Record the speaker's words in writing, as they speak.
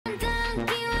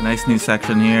Nice new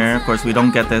section here. Of course, we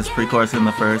don't get this pre-chorus in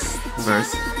the first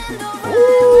verse.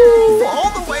 Ooh, all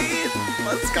the way.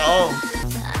 Let's go.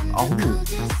 Oh,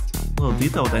 a little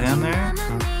detail with the hand there.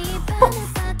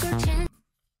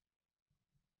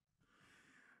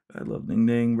 I love Ning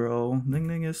Ning, bro. Ning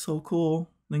Ning is so cool.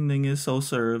 Ning Ning is so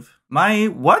serve.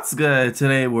 What's good?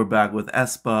 Today we're back with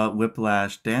aespa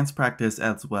Whiplash Dance Practice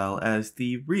as well as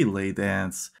the Relay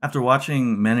Dance. After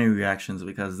watching many reactions,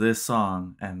 because this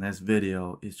song and this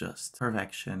video is just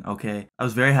perfection, okay? I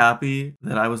was very happy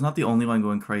that I was not the only one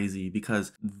going crazy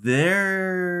because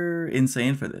they're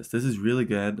insane for this. This is really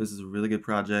good. This is a really good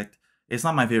project. It's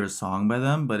not my favorite song by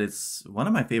them, but it's one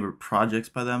of my favorite projects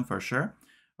by them for sure.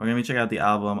 We're going to be checking out the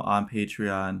album on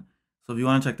Patreon. So if you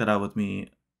want to check that out with me,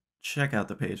 check out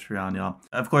the Patreon, y'all.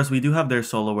 Of course, we do have their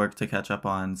solo work to catch up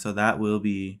on, so that will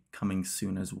be coming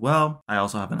soon as well. I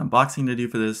also have an unboxing to do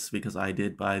for this because I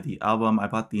did buy the album. I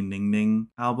bought the Ning Ning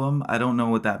album. I don't know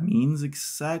what that means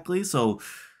exactly, so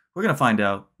we're going to find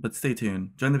out. But stay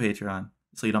tuned. Join the Patreon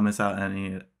so you don't miss out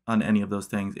on any of those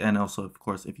things. And also, of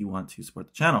course, if you want to support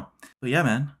the channel. But yeah,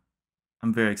 man,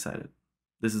 I'm very excited.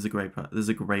 This is a great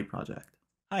project.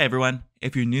 Hi everyone,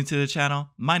 if you're new to the channel,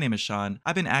 my name is Sean.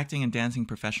 I've been acting and dancing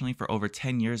professionally for over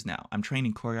 10 years now. I'm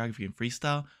training choreography and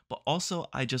freestyle, but also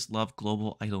I just love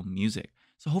global idol music.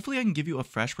 So hopefully I can give you a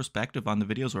fresh perspective on the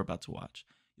videos we're about to watch.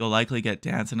 You'll likely get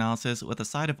dance analysis with a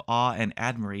side of awe and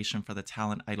admiration for the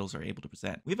talent idols are able to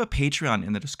present. We have a Patreon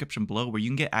in the description below where you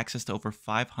can get access to over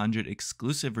 500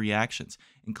 exclusive reactions,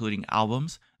 including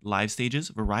albums, live stages,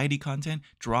 variety content,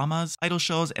 dramas, idol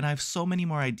shows, and I have so many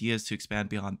more ideas to expand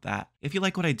beyond that. If you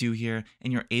like what I do here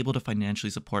and you're able to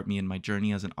financially support me in my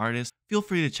journey as an artist, feel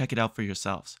free to check it out for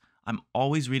yourselves. I'm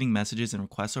always reading messages and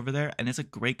requests over there, and it's a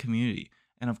great community.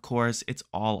 And of course, it's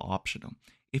all optional.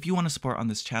 If you want to support on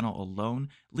this channel alone,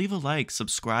 leave a like,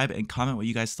 subscribe, and comment what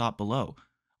you guys thought below.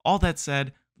 All that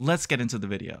said, let's get into the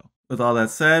video. With all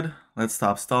that said, let's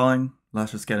stop stalling.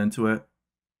 Let's just get into it.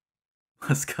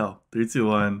 Let's go. 3, 2,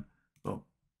 1. Boom.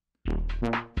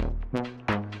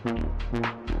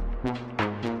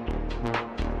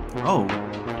 Oh.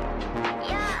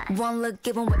 One look,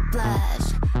 give 'em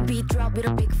whiplash. Beat drop with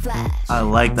a big flash. I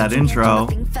like that intro.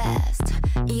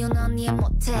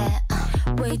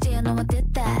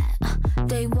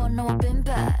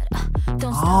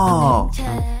 Oh. Oh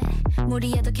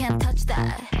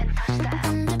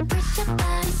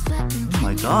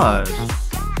my god.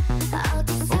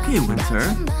 Okay, Winter.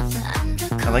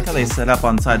 I like how they set up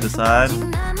on side to side.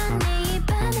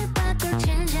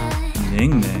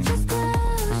 Ning Ning.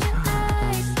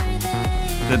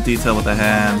 Good detail with the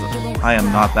hands. I am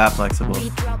not that flexible.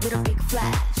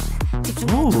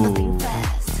 Ooh.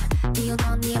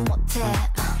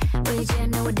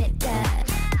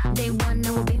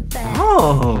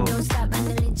 Oh.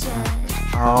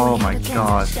 Oh my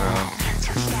god, bro.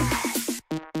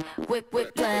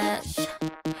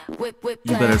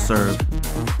 You better serve.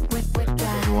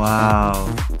 Wow.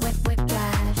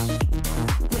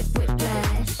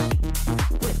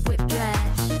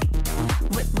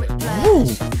 Ooh.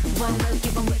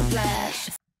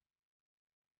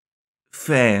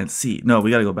 Fancy. No,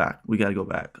 we gotta go back.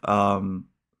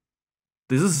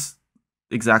 This is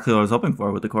exactly what I was hoping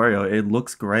for with the choreo. It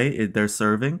looks great. They're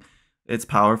serving. It's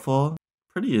powerful.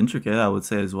 Pretty intricate, I would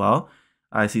say as well.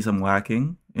 I see some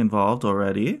whacking involved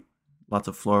already. Lots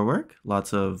of floor work.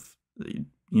 Lots of, you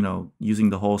know, using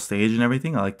the whole stage and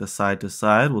everything. I like the side to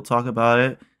side. We'll talk about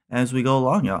it as we go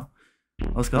along, y'all.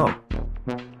 Let's go.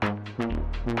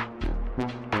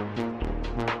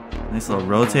 Nice little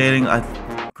rotating.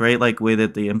 Great way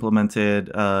that they implemented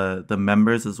the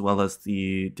members as well as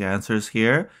the dancers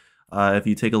here. If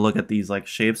you take a look at these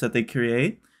shapes that they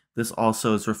create, this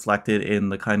also is reflected in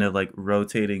the kind of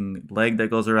rotating leg that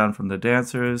goes around from the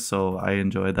dancers, so I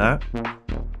enjoy that.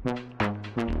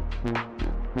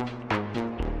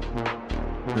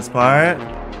 This part.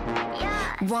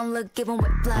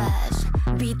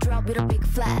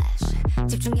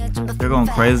 They're going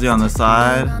crazy on the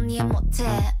side.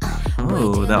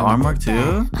 Oh, that arm work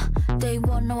too.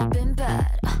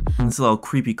 And this little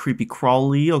creepy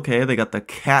crawly. Okay, they got the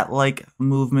cat-like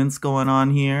movements going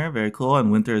on here. Very cool.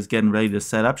 And Winter is getting ready to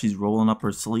set up. She's rolling up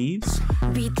her sleeves.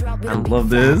 I love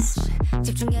this.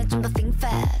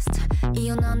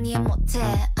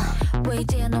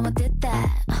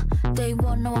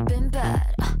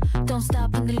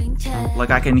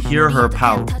 I can hear her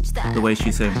pout the way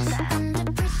she sings.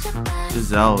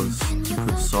 Giselle's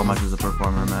improved so much as a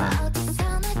performer, man.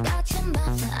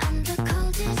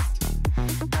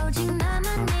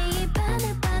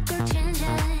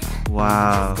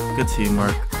 Wow, good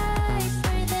teamwork.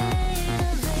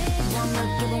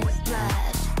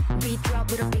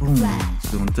 Boom.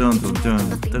 Dun, dun, dun, dun,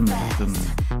 dun, dun.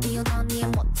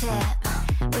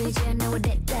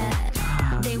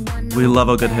 We love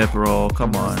a good hip roll.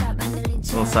 Come on.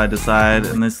 Little side to side,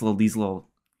 and these little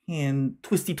hand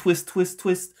twisty twist.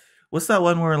 What's that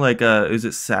one where like is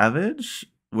it Savage?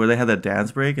 Where they had that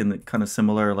dance break and the kind of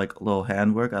similar like little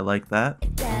handwork. I like that.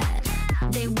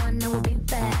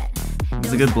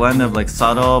 It's a good blend of like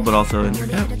subtle but also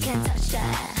intricate. Touch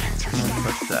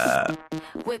that.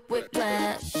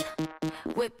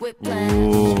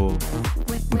 Ooh.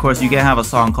 Of course, you can't have a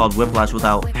song called Whiplash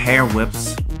without hair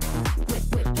whips.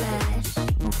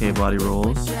 Okay, body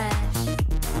rolls.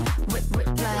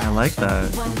 I like that.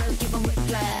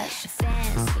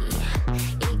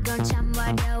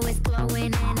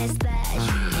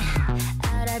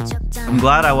 I'm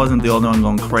glad I wasn't the only one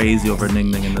going crazy over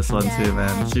Ning Ning in this one too,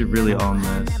 man. She really owned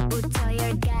this.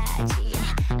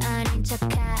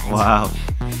 Wow.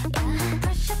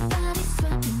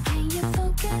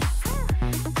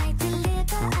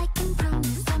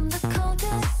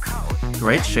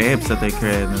 Great shapes that they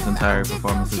created in this entire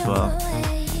performance as well.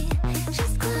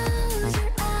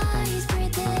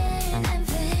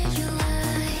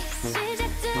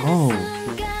 Oh.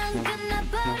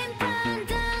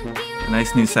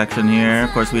 Nice new section here.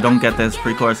 Of course, we don't get this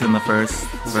pre-chorus in the first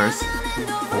verse.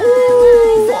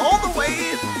 Ooh, all the way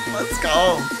in. Let's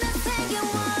go.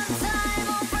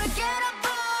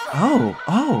 Oh.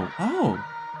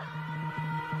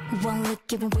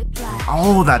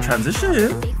 Oh, that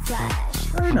transition.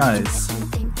 Very nice.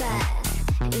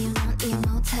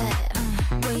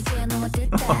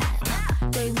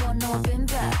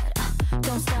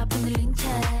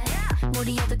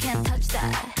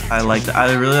 I like that.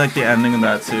 I really like the ending of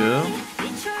that too.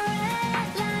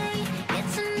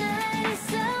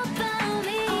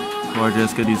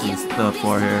 Gorgeous. Good use of the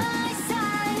floor here.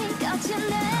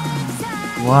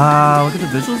 Wow, look at the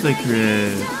visuals they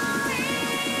create.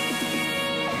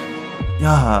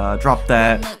 Yeah, drop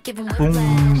that.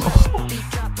 Boom. Oh.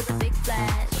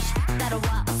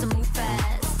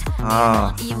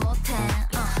 Ah.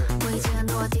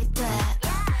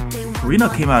 Karina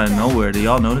came out of nowhere. Did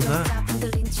y'all notice that?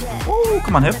 Oh,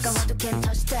 come on, hips.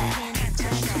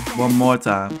 One more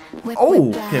time.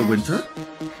 Oh, okay, Winter.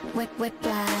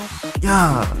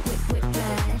 Yeah.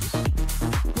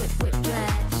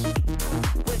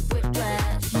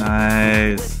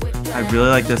 Nice. I really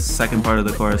like this second part of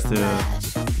the chorus too.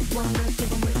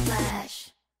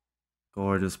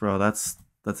 Gorgeous, bro. That's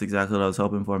exactly what I was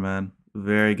hoping for, man.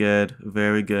 Very good,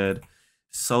 very good.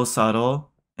 So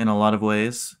subtle in a lot of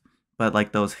ways, but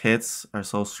like those hits are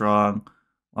so strong.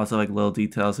 Also like little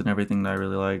details and everything that I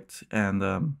really liked.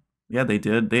 And yeah,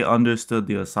 they understood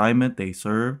the assignment they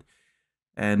served,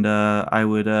 and I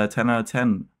would 10 out of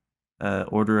 10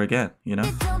 order again, you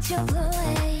know.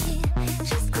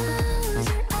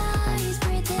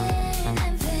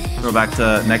 Go back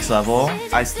to next level.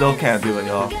 I still can't do it,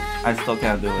 y'all. I still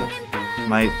can't do it.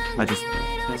 I just.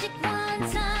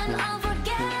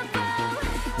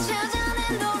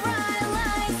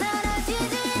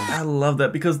 I love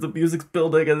that because the music's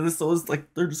building and this so it's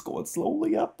like they're just going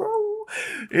slowly up, bro.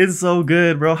 It's so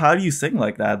good, bro. How do you sing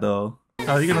like that though?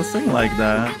 How are you gonna sing like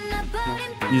that?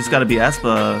 You just gotta be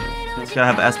aespa. You just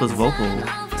gotta have aespa's vocal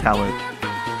talent.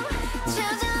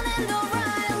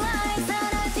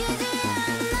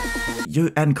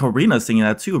 And Karina's singing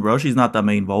that too, bro. She's not the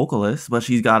main vocalist, but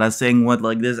she's gotta sing with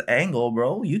like this angle,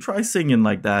 bro. You try singing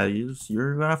like that,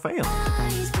 you're gonna fail.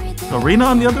 Karina,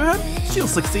 on the other hand, she'll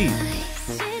succeed.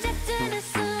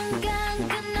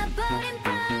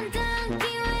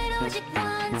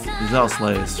 Giselle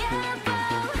slays.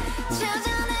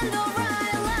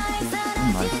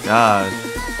 Oh my god.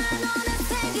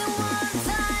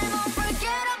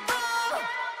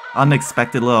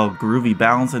 Unexpected little groovy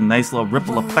bounce and nice little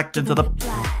ripple effect into the...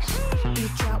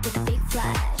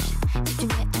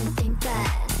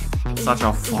 Such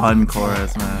a fun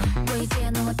chorus, man.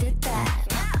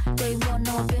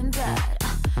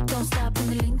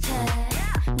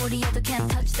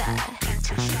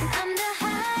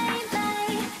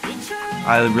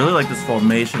 I really like this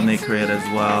formation they create as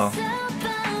well.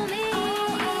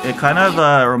 It kind of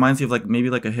reminds you of like maybe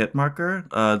like a hit marker,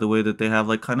 the way that they have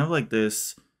like kind of like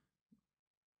this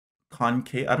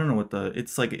concave, I don't know what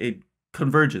it's like, it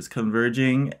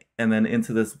converging and then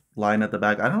into this line at the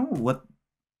back. I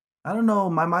don't know,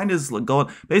 my mind is going,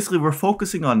 basically we're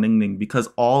focusing on Ning Ning because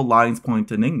all lines point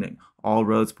to Ning Ning, all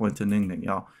roads point to Ning Ning,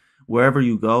 y'all. Wherever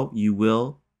you go, you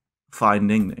will find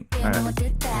Ning Ning. All right.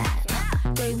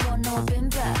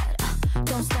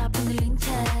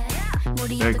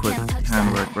 Very quick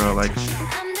handwork, bro. Like,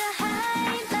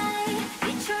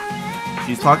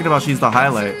 She's talking about she's the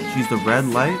highlight. She's the red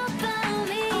light.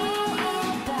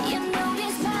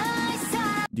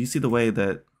 Do you see the way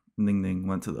that Ning Ning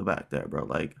went to the back there, bro?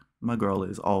 Like, my girl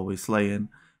is always slaying.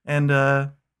 And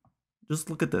just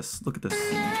look at this. Look at this.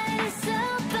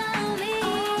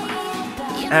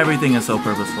 Everything is so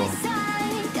purposeful.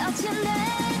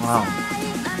 Wow.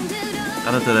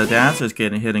 Shout out to the dancers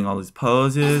hitting all these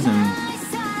poses, and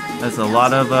that's a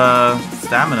lot of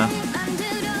stamina.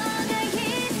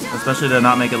 Especially to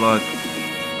not make it look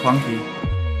clunky.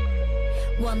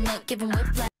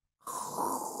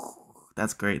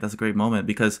 That's great. That's a great moment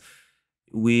because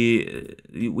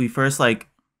we first like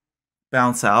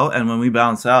bounce out, and when we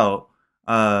bounce out,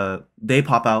 they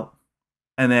pop out,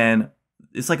 and then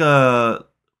it's like a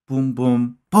boom,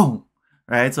 boom, boom,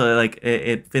 right? So like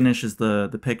it finishes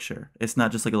the picture. It's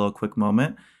not just like a little quick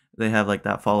moment. They have like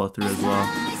that follow through as well.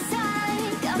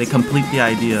 They complete the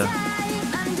idea.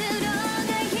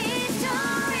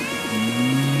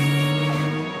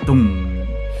 Doom,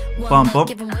 bum, bum,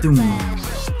 doom.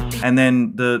 And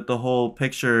then the whole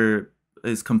picture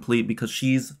is complete because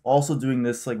she's also doing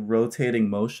this like rotating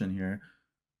motion here.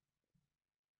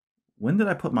 When did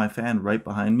I put my fan right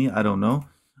behind me? I don't know.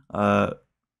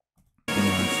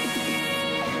 Anyways.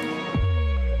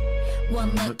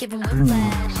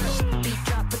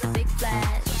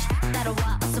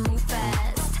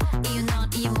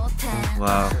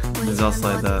 Wow, there's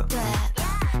also like that.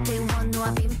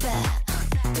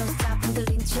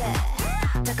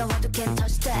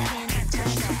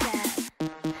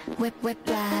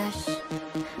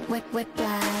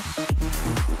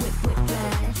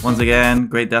 Once again,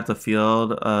 great depth of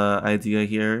field idea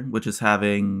here, which is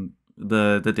having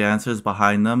the dancers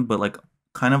behind them, but like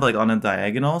kind of like on a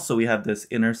diagonal. So we have this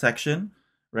intersection,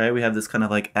 right? We have this kind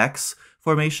of like X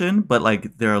formation, but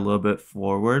like they're a little bit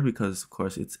forward because of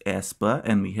course it's aespa,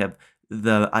 and we have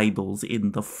the idols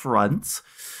in the front.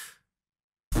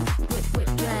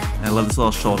 I love this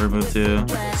little shoulder move too.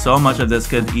 So much of this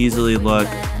could easily look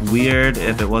weird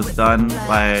if it was done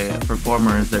by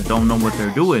performers that don't know what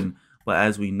they're doing. But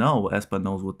as we know, aespa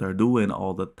knows what they're doing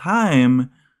all the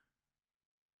time.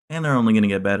 And they're only going to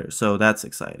get better. So that's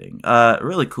exciting.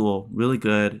 Really cool. Really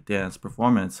good dance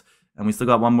performance. And we still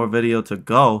got one more video to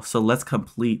go. So let's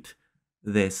complete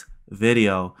this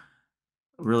video.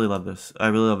 Really love this. I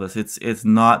really love this. It's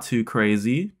not too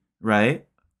crazy, right?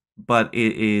 But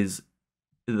it is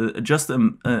just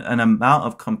an amount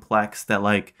of complex that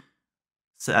like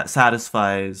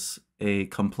satisfies a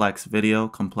complex video,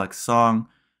 complex song,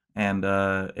 and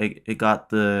it got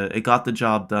the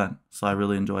job done. So I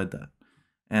really enjoyed that,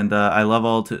 and I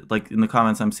love like in the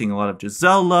comments I'm seeing a lot of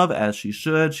Giselle love, as she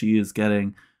should. She is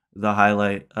getting the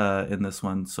highlight in this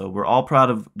one, so we're all proud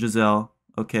of Giselle.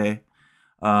 Okay,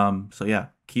 so yeah,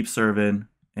 keep serving,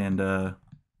 and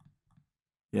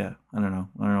yeah, I don't know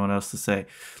what else to say.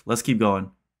 Let's keep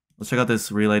going. Let's check out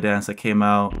this relay dance that came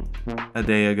out a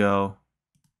day ago.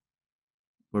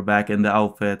 We're back in the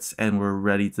outfits and we're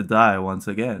ready to die once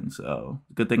again. So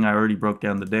good thing I already broke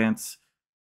down the dance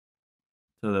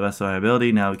to the best of my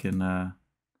ability. Now we can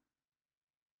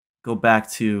go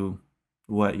back to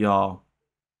what y'all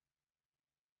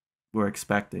were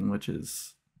expecting, which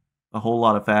is a whole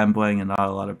lot of fanboying and not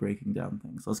a lot of breaking down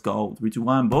things. Let's go. 3, 2,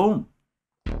 1, boom.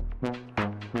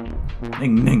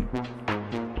 Ning ning.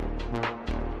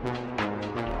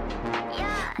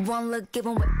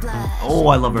 Oh,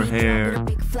 I love her hair.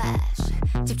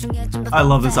 I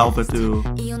love this outfit too.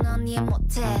 Who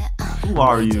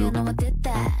are you? Oh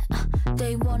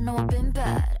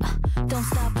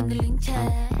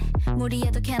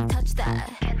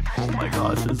my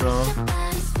gosh, Giselle.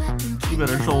 You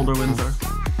better shoulder Windsor.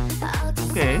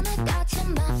 Okay.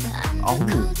 Oh, a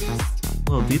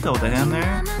little detail with the hand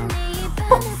there.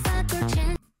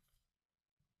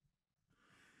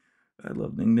 I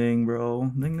love Ning Ning,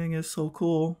 bro. Ning Ning is so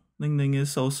cool. Ning Ning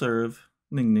is so serve.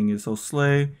 Ning Ning is so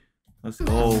slay. Let's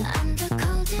go.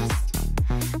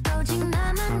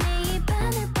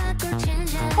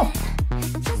 Oh.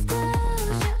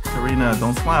 Karina,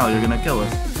 don't smile. You're gonna kill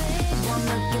us.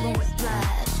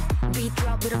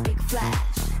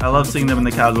 I love seeing them in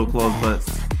the casual clothes, but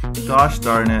gosh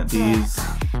darn it, these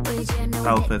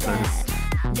outfits are just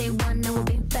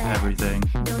everything.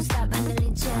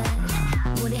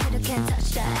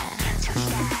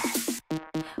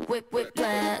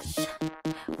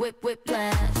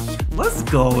 Let's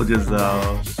go,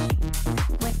 Giselle.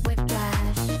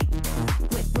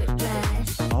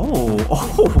 Oh.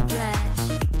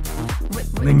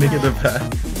 Ning Ning in the back.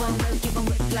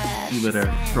 You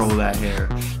better throw that hair.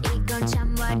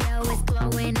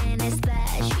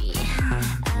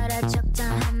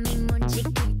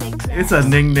 It's a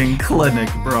Ning Ning clinic,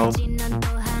 bro.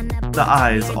 The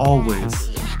eyes,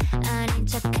 always.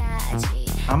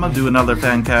 I'm gonna do another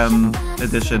fan cam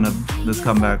edition of this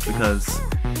comeback because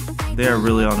they are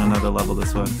really on another level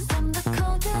this one.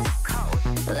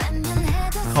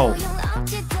 Cold.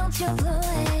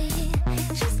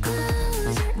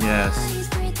 Yes.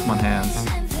 Come on, hands.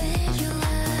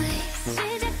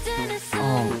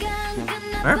 Oh.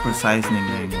 Very precise, Ning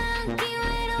Ning.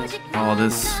 Oh,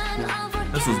 this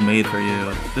was made for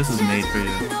you. This is made for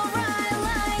you.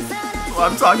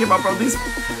 What I'm talking about, bro. These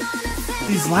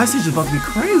live stages are about to be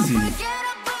crazy.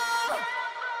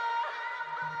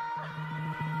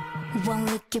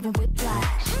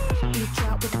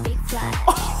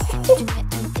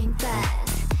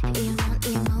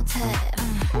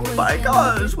 Oh my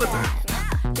gosh, what the?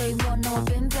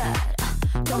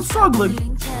 I'm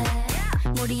struggling.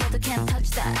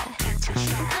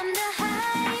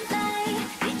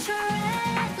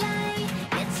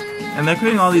 And they're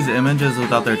creating all these images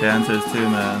without their dancers too,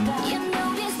 man.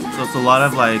 So it's a lot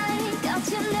of like,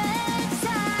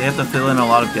 they have to fill in a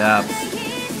lot of gaps.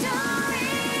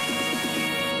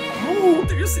 Oh,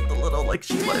 do you see the little like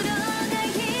she like?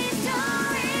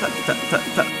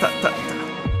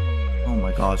 Oh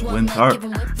my gosh, Winter.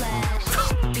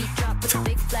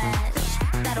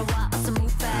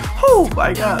 Oh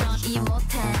my gosh.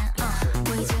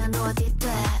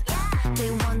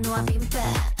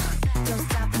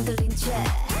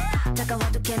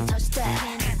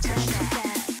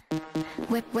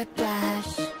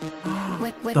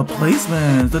 The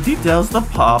placement, the details, the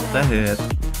pop, the hit,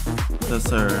 the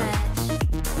serve.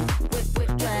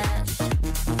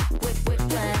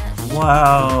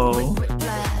 Wow.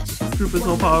 This group is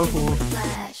so powerful.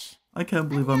 I can't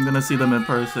believe I'm gonna see them in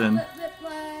person.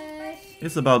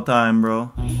 It's about time,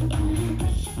 bro.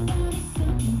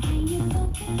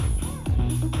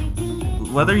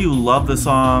 Whether you love the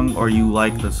song or you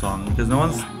like the song, because no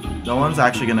one's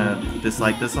actually gonna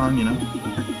dislike this song, you know.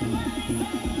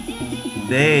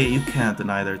 You can't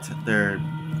deny their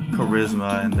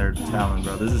charisma and their talent,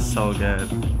 bro. This is so good.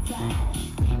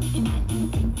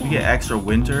 We get extra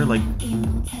Winter, like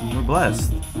we're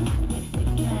blessed.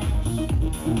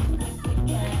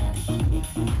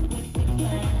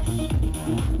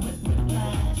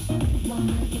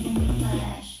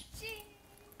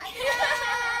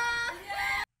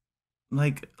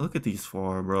 Like, look at these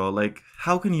four, bro. Like,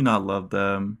 how can you not love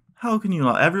them? How can you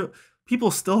not?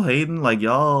 People still hating. Like,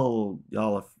 y'all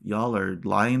are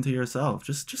lying to yourself.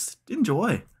 Just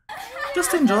enjoy.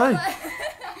 Just enjoy.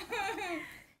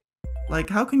 Like,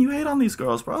 how can you hate on these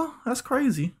girls, bro? That's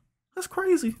crazy. That's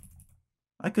crazy.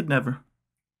 I could never.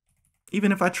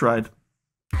 Even if I tried.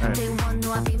 All right.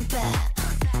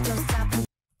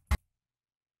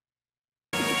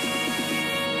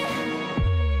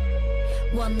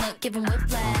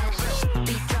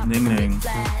 Ning Ning,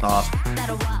 top.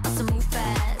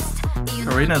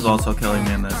 Karina's also killing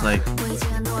me in this. Like,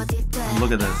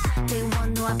 look at this.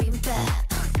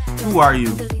 Who are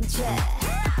you?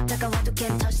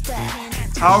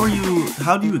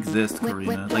 How do you exist,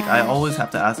 Karina? Like, I always have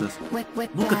to ask this.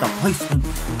 Look at the placement.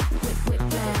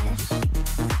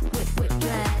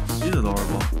 She's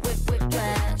adorable.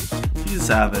 She's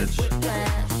savage.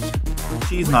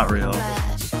 She's not real.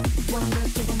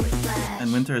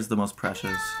 And Winter is the most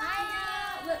precious.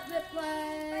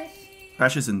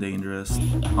 Precious and dangerous.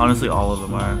 Honestly, all of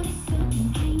them are.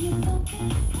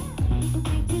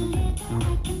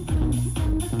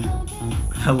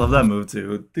 I love that move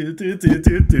too.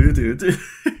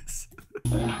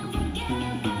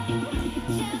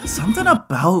 Something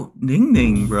about Ning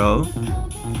Ning, bro.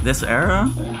 This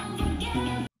era?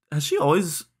 Has she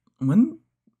always... When...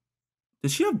 Did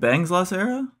she have bangs last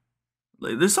era?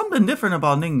 Like, there's something different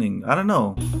about Ning Ning. I don't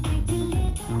know.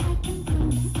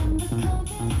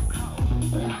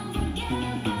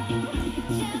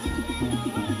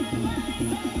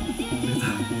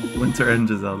 Winter and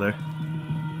Giselle there.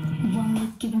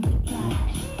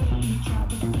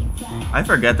 I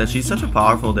forget that she's such a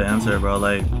powerful dancer, bro.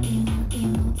 Like,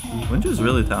 Winter's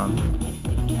really talented.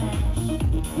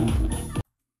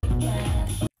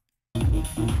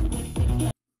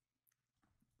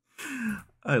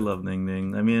 I love Ning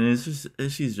Ning. I mean,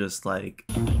 she's just like...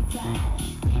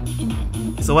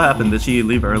 So what happened? Did she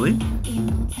leave early?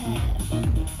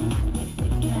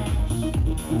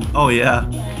 Oh yeah.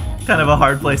 Kind of a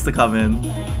hard place to come in.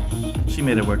 She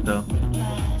made it work though.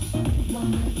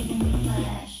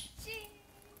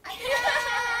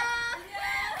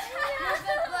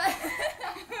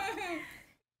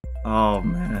 Oh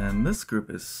man, this group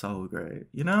is so great,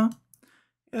 you know?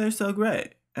 Yeah, they're so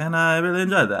great. And I really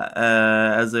enjoyed that.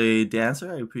 As a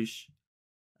dancer,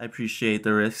 I appreciate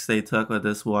the risks they took with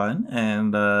this one,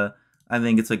 and I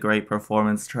think it's a great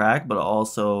performance track, but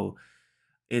also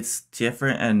it's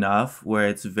different enough where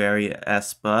it's very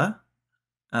aespa.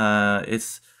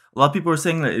 It's a lot of people are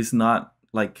saying that it's not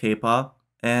like K-pop,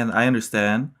 and I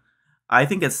understand. I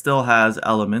think it still has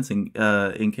elements in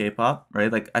K-pop,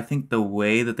 right? Like I think the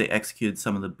way that they executed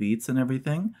some of the beats and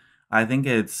everything, I think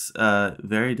it's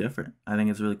very different. I think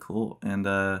it's really cool, and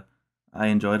I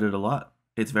enjoyed it a lot.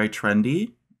 It's very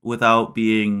trendy without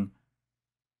being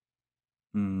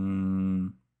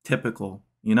typical,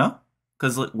 you know?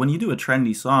 Because when you do a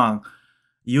trendy song,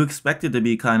 you expect it to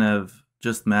be kind of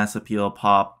just mass appeal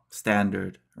pop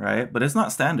standard, right? But it's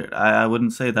not standard. I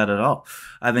wouldn't say that at all.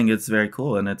 I think it's very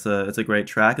cool, and it's a great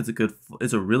track.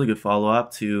 It's a really good follow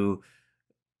up to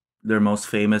their most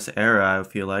famous era. I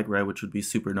feel like, right, which would be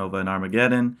Supernova and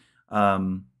Armageddon.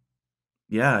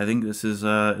 Yeah, I think this is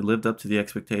it lived up to the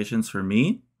expectations for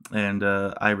me, and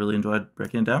I really enjoyed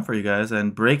breaking it down for you guys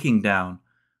and breaking down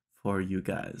for you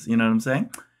guys. You know what I'm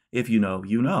saying? If you know,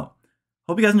 you know.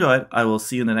 Hope you guys enjoyed. I will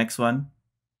see you in the next one.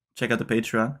 Check out the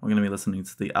Patreon. We're going to be listening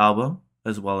to the album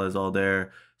as well as all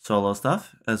their solo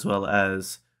stuff, as well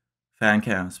as fan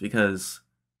cams, because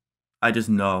I just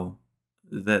know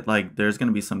that like there's going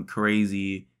to be some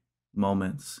crazy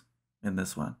moments in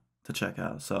this one to check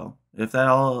out. So if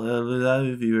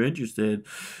if you're interested,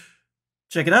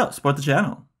 check it out. Support the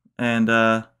channel. And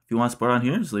if you want to support on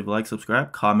here, just leave a like,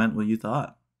 subscribe, comment what you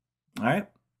thought. All right.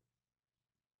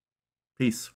 Peace.